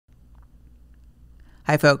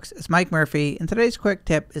Hi folks, it's Mike Murphy, and today's quick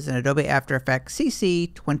tip is in Adobe After Effects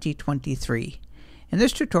CC 2023. In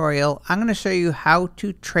this tutorial, I'm going to show you how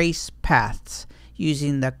to trace paths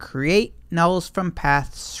using the Create Nulls From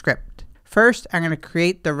Paths script. First, I'm going to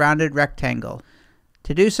create the rounded rectangle.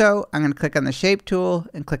 To do so, I'm going to click on the Shape tool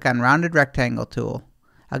and click on Rounded Rectangle tool.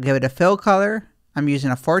 I'll give it a fill color. I'm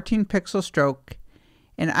using a 14 pixel stroke,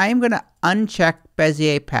 and I'm going to uncheck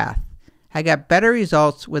Bezier path. I got better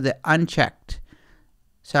results with it unchecked.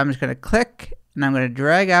 So I'm just going to click and I'm going to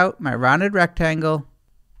drag out my rounded rectangle.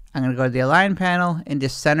 I'm going to go to the Align panel and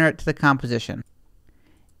just center it to the composition.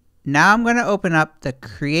 Now I'm going to open up the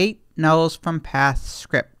Create Nulls From Paths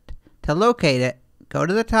script. To locate it, go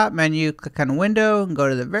to the top menu, click on Window, and go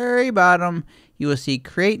to the very bottom. You will see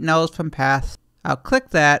Create Nulls From Paths. I'll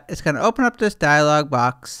click that. It's going to open up this dialog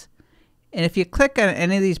box. And if you click on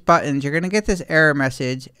any of these buttons, you're going to get this error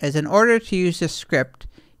message, as in order to use this script,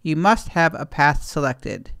 you must have a path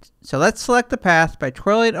selected. So let's select the path by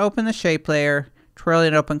twirling open the shape layer,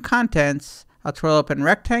 twirling open contents. I'll twirl open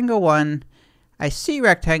rectangle 1. I see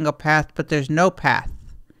rectangle path, but there's no path.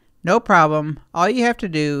 No problem. All you have to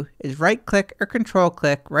do is right click or control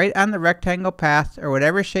click right on the rectangle path or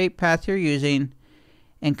whatever shape path you're using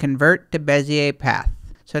and convert to Bezier path.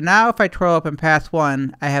 So now if I twirl open path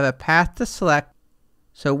 1, I have a path to select.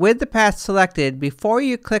 So with the path selected, before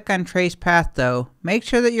you click on Trace Path though, make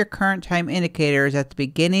sure that your current time indicator is at the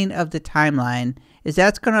beginning of the timeline, as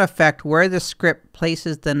that's going to affect where the script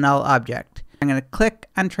places the null object. I'm going to click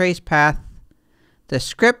on Trace Path. The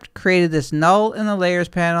script created this null in the Layers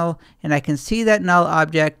panel, and I can see that null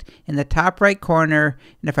object in the top right corner,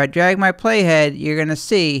 and if I drag my playhead, you're going to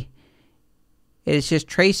see it is just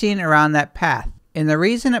tracing around that path. And the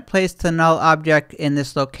reason it placed the null object in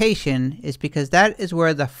this location is because that is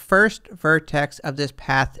where the first vertex of this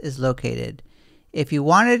path is located. If you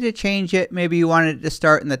wanted to change it, maybe you wanted it to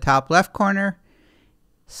start in the top left corner,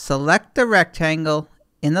 select the rectangle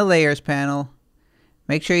in the Layers panel,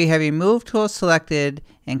 make sure you have your Move tool selected,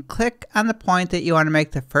 and click on the point that you want to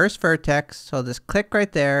make the first vertex. So just click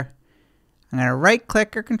right there. I'm going to right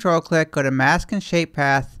click or control click, go to Mask and Shape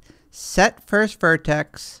Path, Set First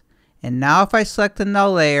Vertex. And now if I select the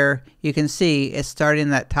null layer, you can see it's starting in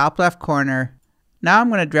that top left corner. Now I'm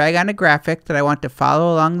going to drag on a graphic that I want to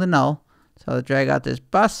follow along the null. So I'll drag out this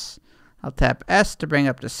bus. I'll tap S to bring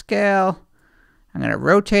up the scale. I'm going to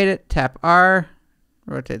rotate it, tap R,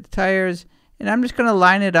 rotate the tires, and I'm just going to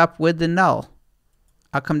line it up with the null.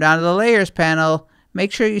 I'll come down to the Layers panel.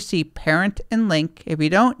 Make sure you see Parent and Link. If you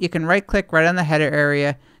don't, you can right click right on the header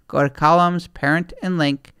area, go to Columns, Parent and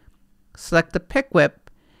Link, select the pick whip,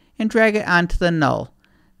 and drag it onto the null.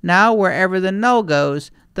 Now wherever the null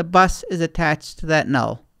goes, the bus is attached to that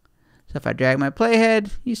null. So if I drag my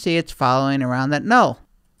playhead, you see it's following around that null.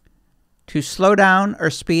 To slow down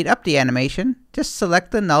or speed up the animation, just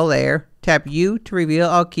select the null layer, tap U to reveal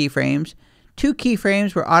all keyframes. 2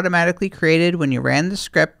 keyframes were automatically created when you ran the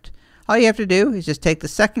script. All you have to do is just take the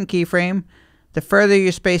second keyframe. The further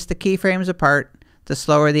you space the keyframes apart, the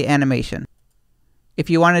slower the animation. If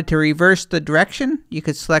you wanted to reverse the direction, you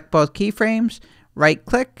could select both keyframes, right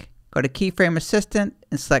click, go to Keyframe Assistant,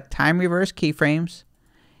 and select Time Reverse Keyframes.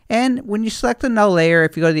 And when you select the null layer,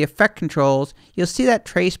 if you go to the Effect Controls, you'll see that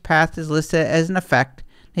Trace Path is listed as an effect.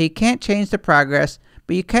 Now you can't change the progress,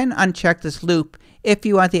 but you can uncheck this loop if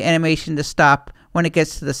you want the animation to stop when it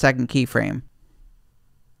gets to the second keyframe.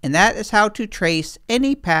 And that is how to trace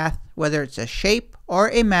any path, whether it's a shape or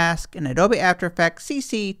a mask, in Adobe After Effects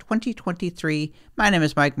CC 2023. My name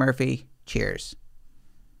is Mike Murphy. Cheers.